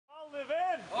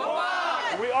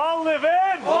all live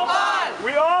in Bhopal!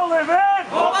 We all live in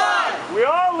Bhopal! We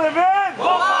all live in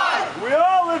Bhopal! We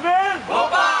all live in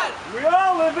Bhopal! We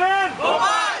all live in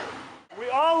Bhopal! We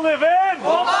all live in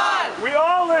Bhopal! We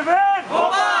all live in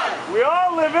Bhopal! We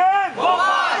all live in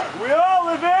Bhopal! We all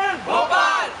live in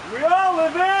Bhopal! We all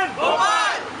live in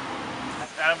Bhopal!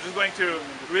 And I'm just going to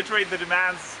reiterate the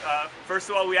demands. First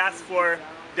of all, we ask for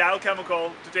Dow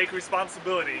Chemical to take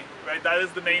responsibility, right? That is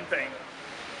the main thing.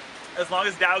 As long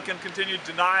as Dow can continue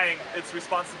denying its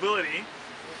responsibility,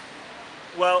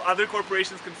 well, other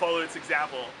corporations can follow its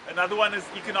example. Another one is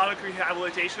economic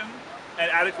rehabilitation and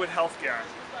adequate health care.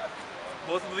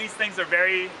 Both of these things are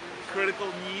very critical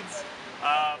needs.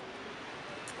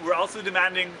 We're also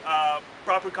demanding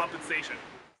proper compensation.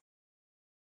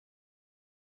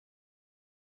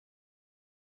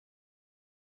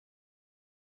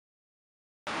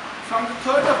 From the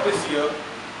 3rd of this year,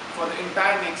 for the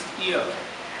entire next year,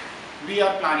 we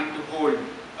are planning to hold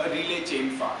a relay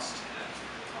chain fast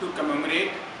to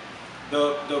commemorate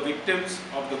the victims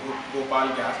of the Bhopal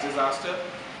Gas Disaster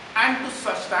and to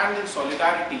stand in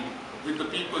solidarity with the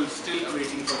people still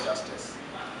awaiting for justice.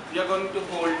 We are going to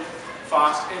hold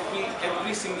fast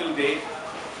every single day,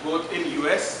 both in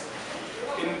US,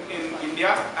 in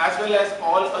India, as well as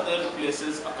all other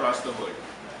places across the world.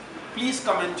 Please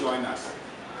come and join us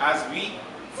as we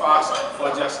fast for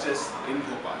justice in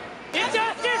Bhopal. Is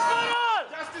justice for all!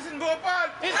 Justice in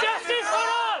Bhopal! Is justice for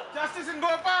all! Justice in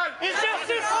Bhopal! Is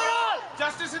justice for all!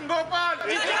 Justice in Bhopal!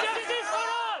 Is justice for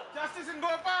all! Justice in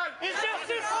Bhopal! Is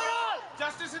justice for all!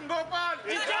 Justice in Bhopal!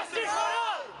 Is justice for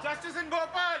all! Justice in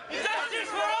Bhopal! Is justice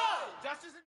for all!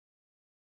 Justice in